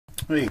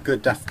Hey,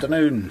 good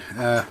afternoon.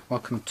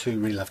 Welcome to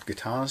Reloved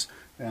Guitars.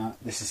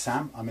 This is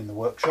Sam. I'm in the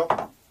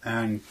workshop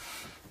and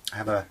I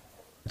have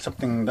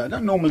something that I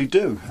don't normally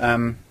do.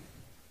 I'm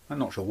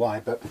not sure why,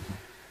 but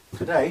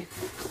today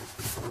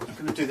I'm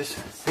going to do this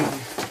thing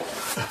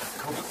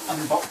called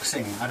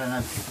unboxing. I don't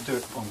know, people do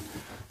it on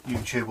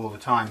YouTube all the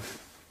time,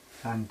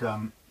 and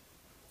I'm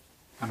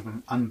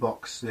going to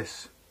unbox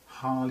this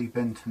Harley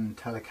Benton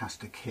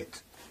Telecaster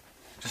kit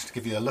just to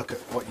give you a look at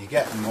what you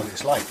get and what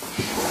it's like.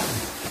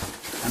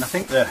 And I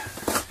think the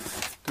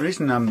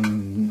reason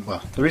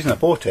I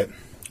bought it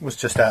was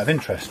just out of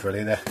interest,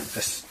 really. They're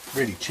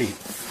really cheap.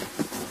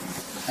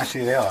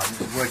 Actually, they are.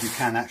 It's a word you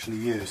can actually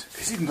use.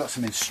 It's even got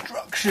some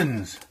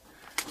instructions.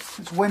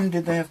 Since when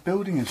did they have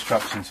building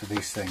instructions for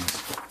these things?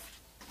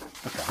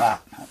 Look at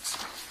that.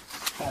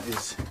 That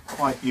is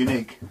quite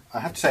unique.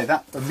 I have to say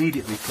that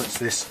immediately puts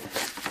this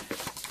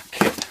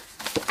kit,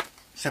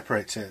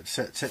 separates it,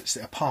 sets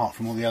it apart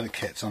from all the other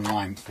kits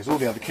online, because all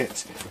the other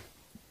kits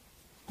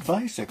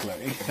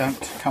basically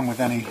don't come with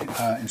any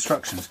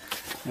instructions.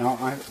 Now,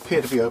 I appear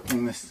to be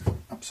opening this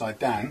upside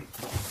down,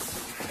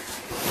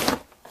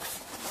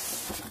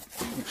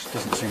 which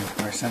doesn't seem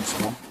very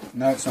sensible.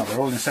 No, it's not. They're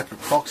all in separate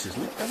boxes.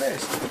 Look at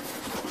this.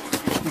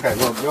 Okay,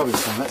 well, the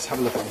obvious one. Let's have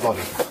a look at the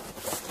body.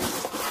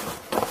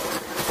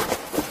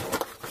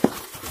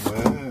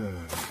 Whoa!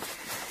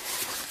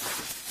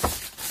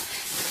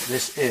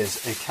 This is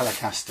a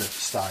Telecaster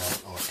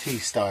style or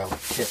T-style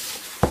kit,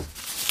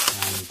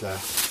 and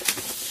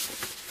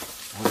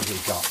what have we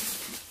got?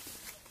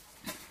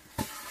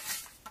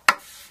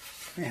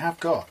 We have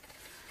got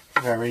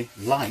a very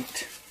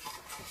light,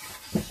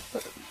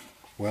 but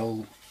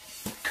well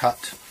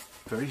cut,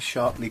 very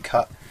sharply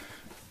cut,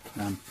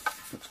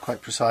 looks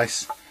quite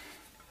precise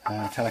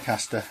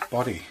Telecaster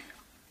body.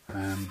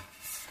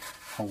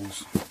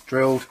 Holes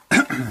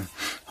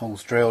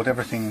drilled,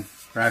 everything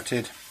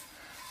routed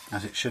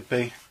as it should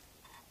be.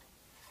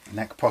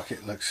 Neck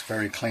pocket looks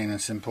very clean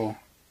and simple.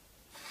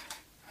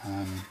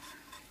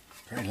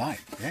 Very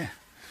light, yeah,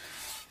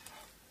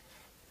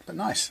 but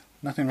nice.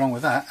 Nothing wrong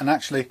with that. And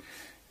actually,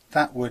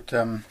 that would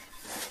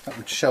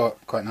show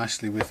up quite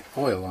nicely with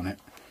oil on it.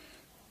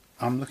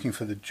 I'm looking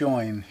for the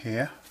join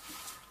here,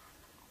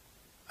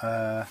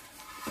 and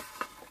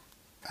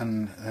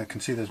I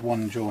can see there's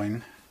one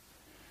join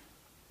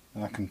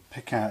that I can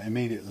pick out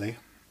immediately.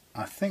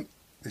 I think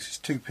this is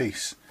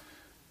two-piece.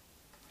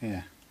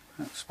 Yeah,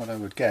 that's what I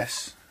would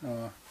guess.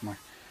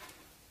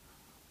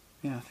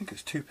 Yeah, I think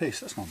it's two-piece.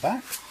 That's not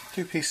bad.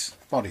 Two-piece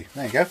body.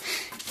 There you go.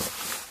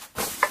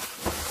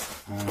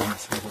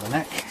 Let's have a look at the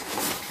neck.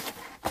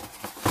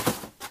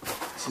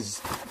 This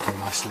is very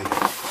nicely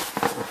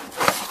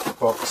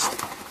boxed.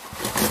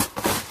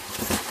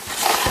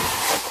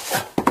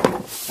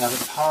 Now, the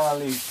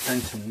Harley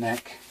Benton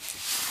neck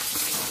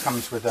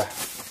comes with a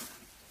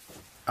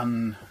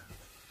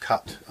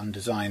uncut,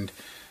 undesigned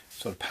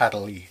sort of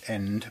paddly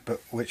end,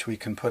 but which we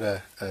can put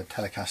a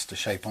Telecaster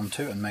shape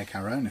onto and make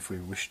our own if we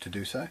wish to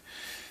do so.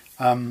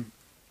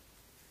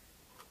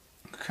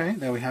 Okay,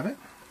 there we have it.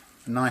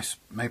 A nice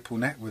maple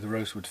neck with a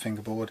rosewood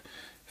fingerboard,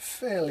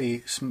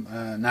 fairly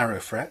narrow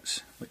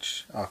frets,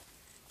 which are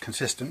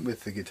consistent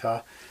with the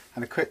guitar.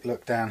 And a quick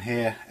look down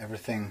here,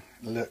 everything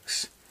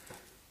looks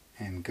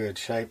in good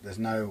shape. There's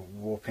no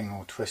warping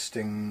or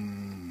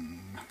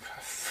twisting,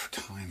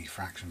 tiny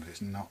fraction, but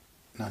it's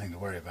nothing to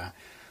worry about.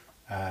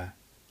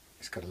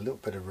 It's got a little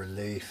bit of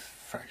relief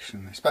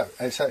fraction.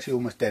 It's actually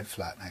almost dead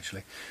flat,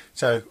 actually.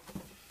 So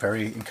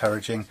very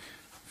encouraging.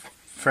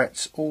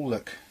 Frets all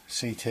look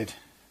seated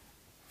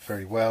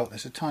very well.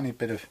 There's a tiny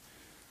bit of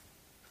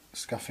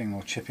scuffing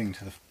or chipping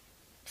to the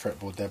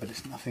fretboard there, but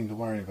it's nothing to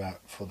worry about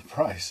for the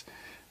price.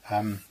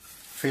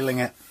 Feeling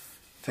it,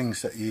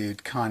 things that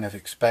you'd kind of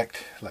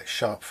expect, like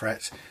sharp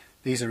frets.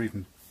 These are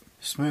even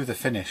smoother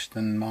finished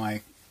than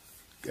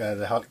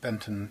the Harley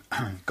Benton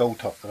Gold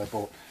Top that I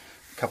bought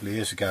a couple of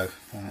years ago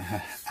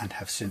and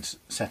have since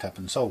set up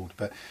and sold.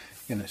 But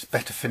you know, it's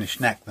better finished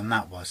neck than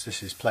that was.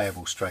 This is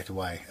playable straight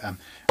away.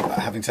 But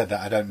having said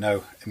that, I don't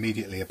know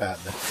immediately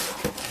about the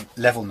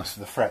levelness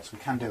of the frets. We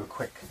can do a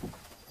quick,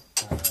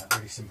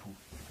 really simple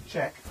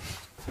check.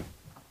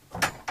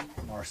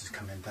 Morris has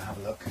come in to have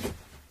a look.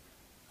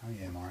 Oh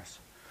yeah, Morris.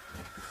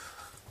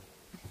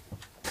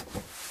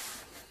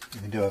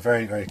 You can do a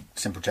very, very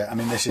simple check. I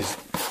mean, this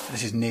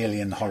is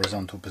nearly in the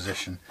horizontal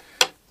position,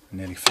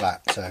 nearly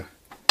flat. So,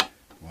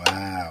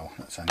 wow,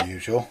 that's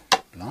unusual.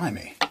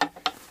 Blimey.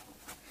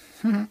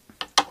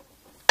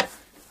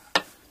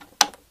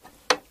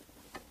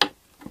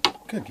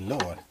 Good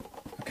Lord.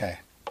 Okay.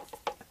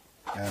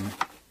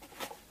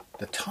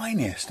 The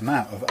tiniest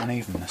amount of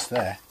unevenness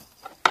there.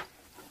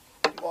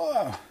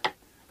 Whoa.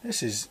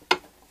 This is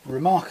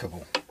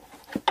remarkable.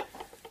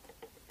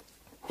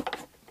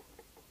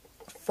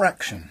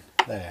 Fraction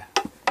there.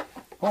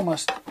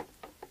 Almost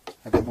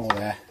a bit more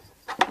there.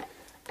 A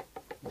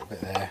little bit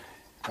there.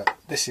 But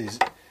this is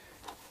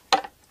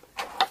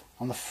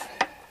on the.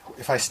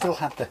 If I still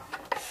had the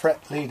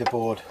fret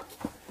leaderboard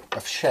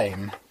of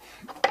shame,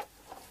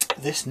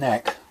 this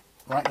neck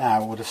right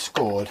now would have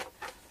scored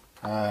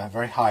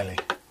very highly.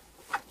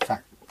 In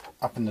fact,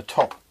 up in the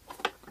top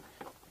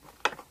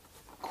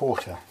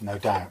quarter, no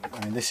doubt.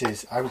 I mean,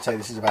 I would say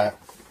this is about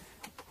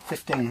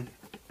 15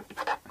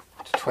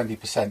 to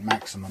 20%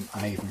 maximum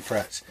uneven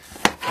frets,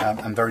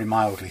 and very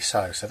mildly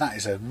so. So that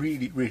is a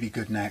really, really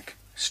good neck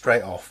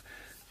straight off.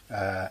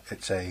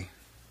 It's a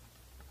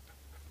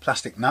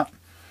plastic nut,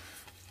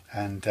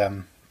 and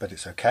but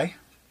it's okay.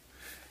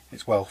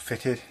 It's well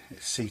fitted.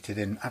 It's seated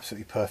in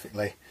absolutely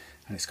perfectly,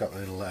 and it's got a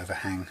little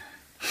overhang.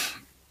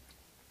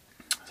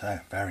 So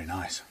very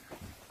nice.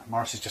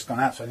 Morris has just gone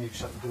out, so I need to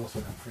shut the door so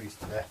I don't freeze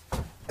to death.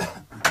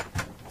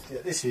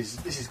 Yeah, this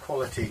is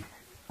quality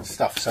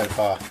stuff so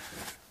far.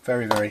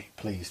 Very, very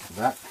pleased with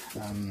that.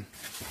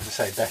 As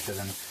I say, better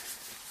than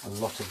a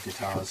lot of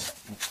guitars.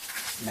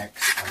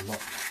 Necks are a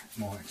lot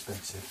more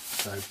expensive.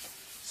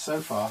 So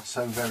far,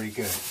 so very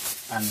good.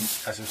 And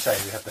as I say,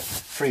 we have the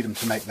freedom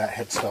to make that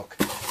headstock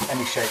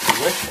any shape you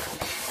wish.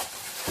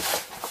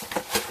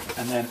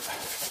 And then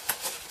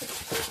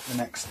the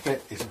next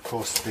bit is, of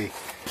course, the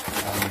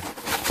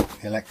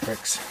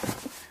electrics.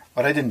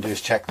 What I didn't do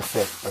is check the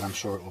fit, but I'm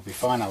sure it will be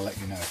fine. I'll let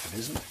you know if it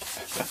isn't.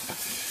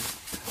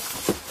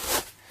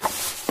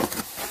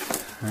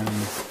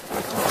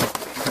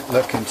 Quick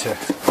look into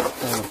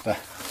all of the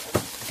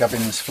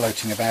gubbins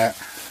floating about.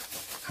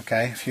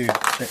 Okay, a few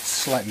bits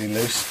slightly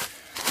loose.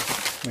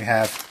 We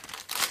have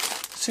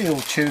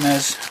sealed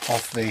tuners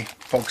of the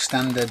bog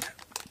standard,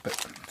 but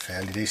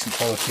fairly decent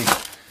quality.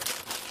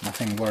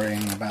 Nothing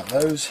worrying about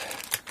those.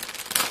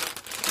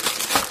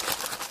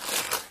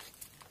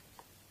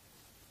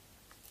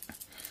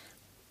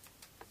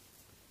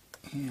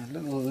 Yeah, a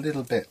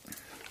little bit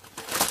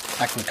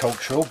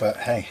agricultural, but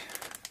hey,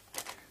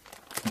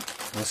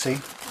 we'll see.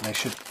 They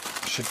should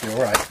be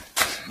all right.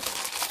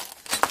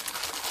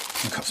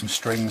 We've got some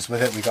strings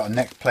with it. We've got a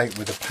neck plate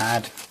with a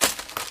pad.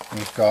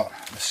 We've got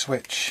the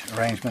switch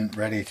arrangement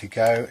ready to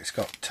go. It's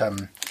got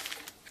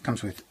it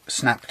comes with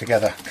snap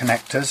together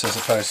connectors, as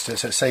opposed to,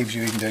 so it saves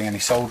you even doing any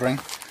soldering.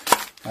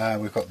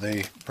 We've got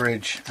the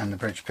bridge and the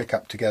bridge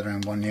pickup together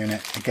in one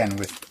unit, again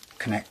with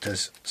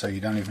connectors, so you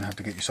don't even have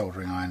to get your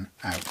soldering iron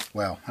out.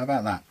 Well, how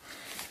about that?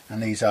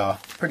 And these are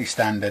pretty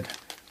standard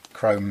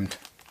chromed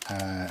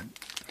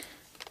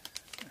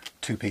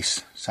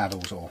two-piece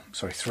saddles, or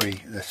sorry,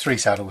 three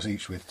saddles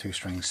each with two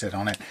strings sit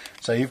on it.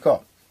 So you've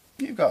got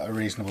a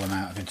reasonable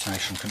amount of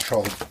intonation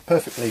control,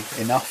 perfectly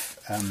enough.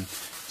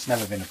 It's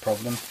never been a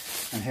problem.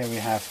 And here we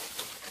have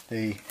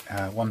the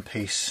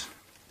one-piece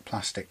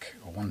plastic,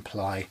 or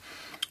one-ply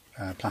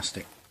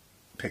plastic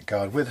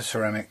pickguard with the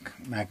ceramic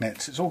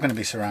magnets. It's all going to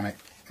be ceramic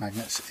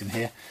magnets in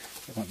here.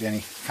 There won't be any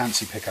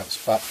fancy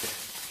pickups, but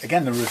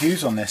again, the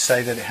reviews on this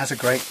say that it has a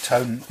great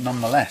tone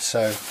nonetheless,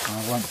 so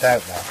I won't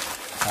doubt that.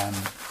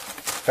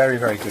 Very,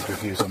 very good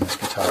reviews on this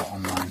guitar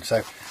online.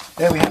 So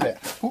there we have it.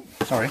 Ooh,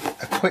 sorry,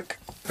 a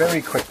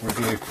very quick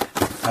review.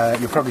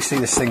 You'll probably see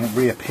this thing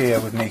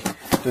reappear with me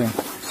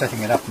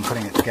setting it up and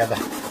putting it together.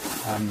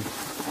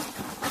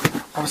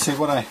 Obviously,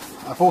 what I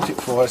bought it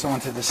for is I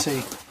wanted to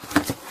see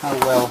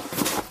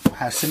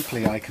how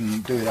simply I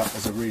can do it up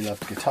as a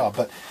re-loved guitar,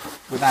 but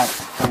without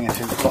going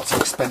into lots of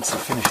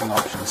expensive finishing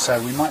options. So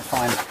we might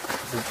find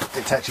that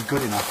it's actually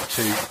good enough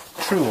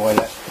to true oil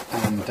it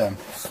and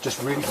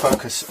just really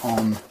focus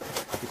on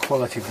the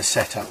quality of the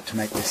setup to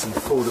make this an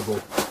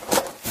affordable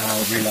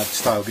re-loved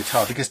style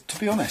guitar. Because to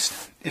be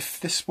honest, if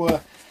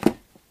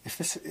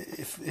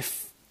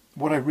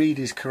what I read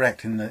is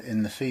correct in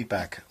the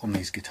feedback on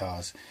these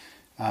guitars,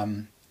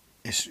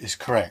 is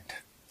correct,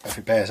 if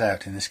it bears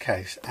out in this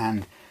case,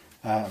 and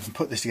I can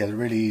put this together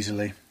really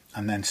easily,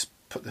 and then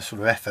put the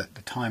sort of effort,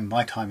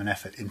 my time and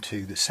effort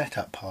into the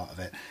setup part of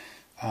it,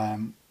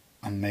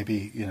 and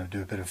maybe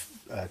do a bit of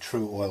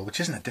true oil, which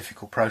isn't a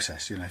difficult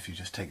process. If you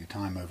just take your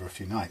time over a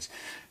few nights,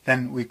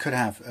 then we could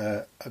have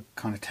a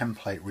kind of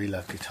template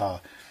re-loved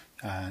guitar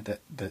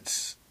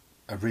that's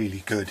a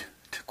really good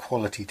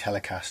quality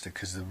Telecaster,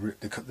 because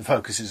the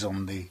focus is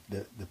on the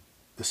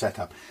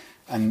setup.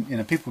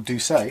 And people do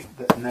say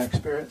that in their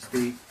experience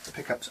the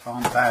pickups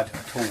aren't bad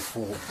at all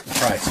for the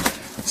price.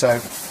 So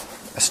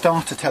a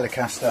starter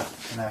Telecaster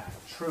in a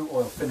true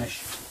oil finish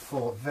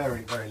for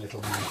very, very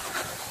little money.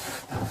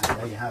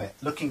 There you have it,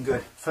 looking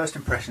good. First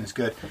impression is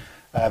good.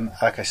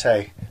 Like I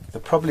say,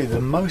 probably the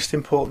most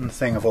important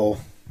thing of all,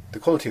 the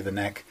quality of the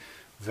neck,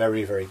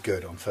 very, very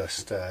good on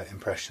first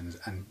impressions,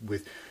 and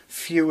with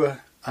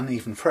fewer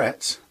uneven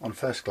frets on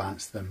first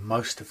glance than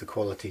most of the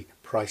quality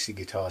pricey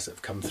guitars that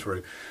have come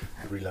through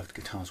the Reloved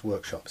Guitars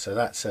workshop. So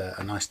that's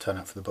a nice turn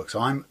up for the book. So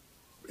I'm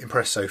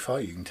impressed so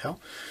far, you can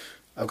tell.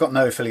 I've got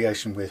no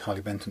affiliation with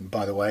Harley Benton,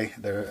 by the way.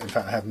 In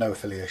fact, I have no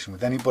affiliation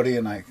with anybody,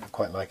 and I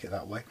quite like it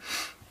that way.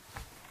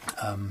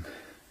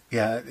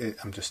 Yeah,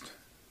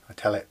 I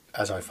tell it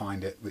as I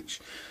find it, which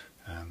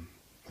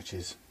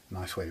is a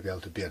nice way to be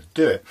able to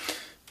do it.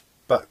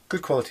 But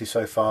good quality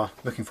so far.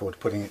 Looking forward to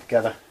putting it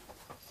together.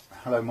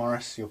 Hello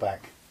Morris, you're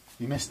back.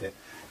 You missed it.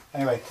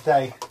 Anyway,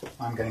 today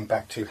I'm getting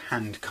back to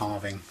hand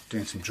carving,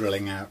 doing some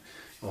drilling out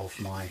of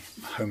my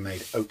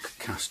homemade oak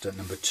caster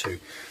number 2,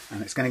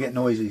 and it's going to get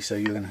noisy, so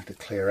you're going to have to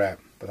clear out.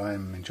 but I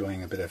am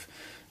enjoying a bit of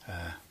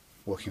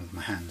working with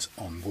my hands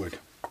on wood.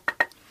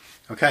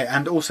 Okay,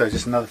 and also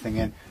just another thing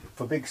in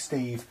for Big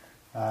Steve,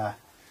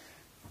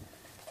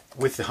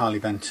 with the Harley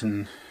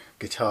Benton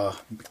guitar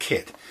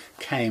kit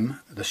came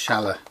the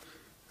shallow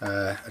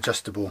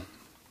adjustable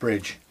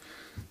bridge.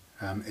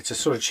 It's a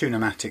sort of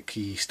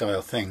tune-o-matic-y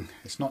style thing.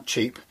 It's not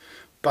cheap,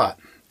 but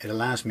it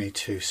allows me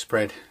to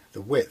spread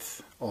the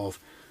width of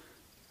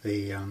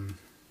the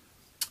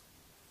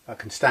I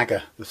can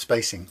stagger the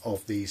spacing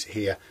of these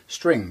here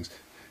strings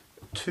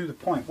to the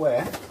point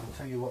where, I'll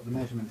tell you what the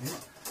measurement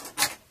is.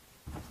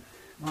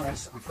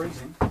 Morris, I'm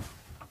freezing.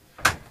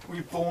 Were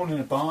you born in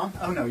a barn?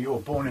 Oh no, you were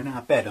born in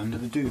our bed under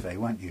the duvet,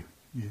 weren't you?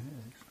 Yes.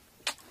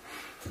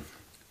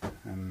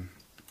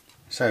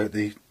 So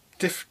the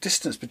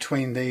distance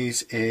between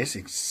these is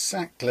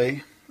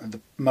exactly, at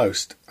the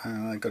most,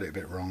 I got it a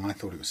bit wrong, I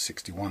thought it was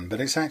 61, but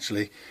it's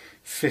actually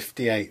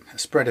 58, a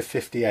spread of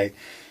 58,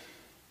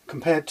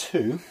 compared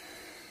to,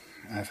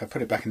 if I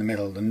put it back in the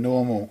middle, the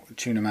normal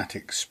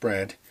tune-o-matic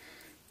spread.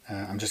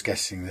 I'm just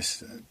guessing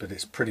this, but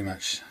it's pretty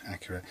much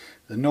accurate.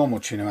 The normal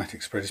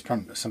tune-o-matic spread is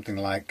something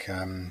like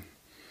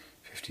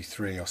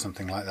 53 or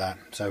something like that.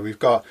 So we've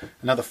got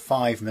another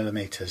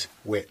 5mm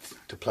width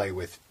to play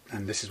with,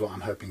 and this is what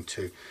I'm hoping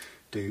to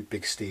do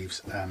Big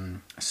Steve's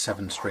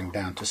 7-string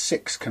down to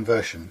 6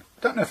 conversion.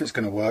 Don't know if it's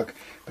going to work,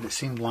 but it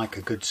seemed like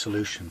a good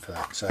solution for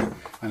that. So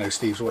I know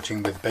Steve's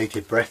watching with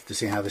bated breath to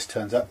see how this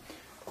turns up.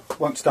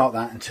 Won't start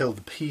that until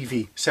the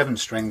PV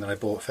 7-string that I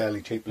bought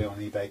fairly cheaply on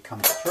eBay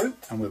comes through,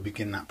 and we'll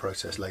begin that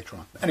process later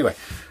on. Anyway,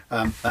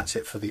 that's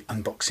it for the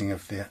unboxing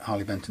of the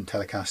Harley Benton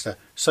Telecaster.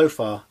 So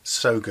far,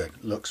 so good.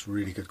 Looks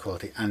really good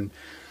quality. And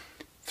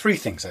 3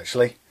 things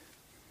actually.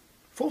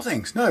 4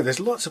 things. No, there's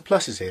lots of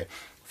pluses here.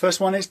 First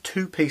one is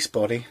 2-piece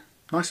body.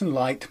 Nice and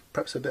light,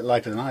 perhaps a bit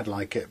lighter than I'd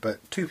like it,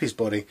 but 2-piece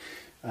body,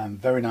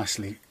 very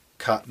nicely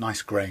cut,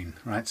 nice grain,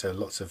 right? So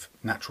lots of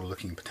natural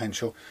looking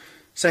potential.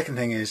 Second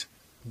thing is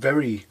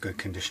very good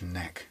condition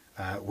neck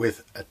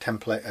with a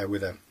template,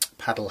 with a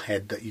paddle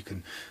head that you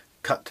can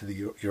cut to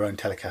your own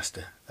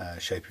Telecaster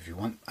shape if you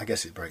want. I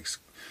guess it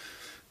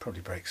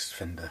probably breaks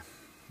Fender,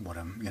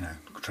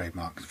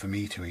 trademark for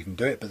me to even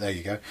do it, but there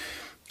you go.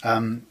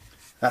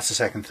 That's the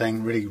second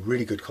thing. Really,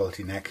 really good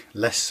quality neck,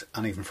 less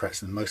uneven frets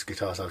than most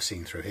guitars I've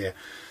seen through here.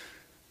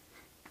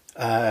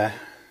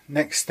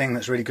 Next thing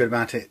that's really good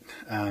about it,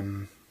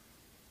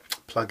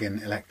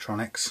 plug-in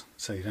electronics,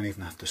 so you don't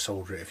even have to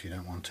solder it if you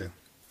don't want to.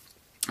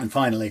 And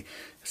finally,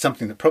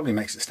 something that probably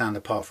makes it stand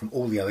apart from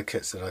all the other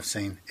kits that I've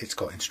seen, it's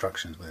got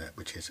instructions with it,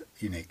 which is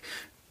unique.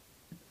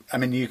 I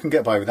mean, you can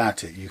get by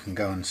without it. You can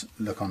go and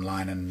look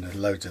online, and there's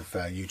loads of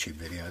YouTube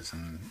videos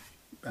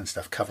and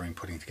stuff covering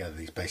putting together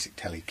these basic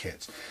Tele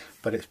kits,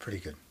 but it's pretty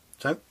good.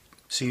 So,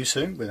 see you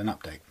soon with an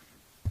update.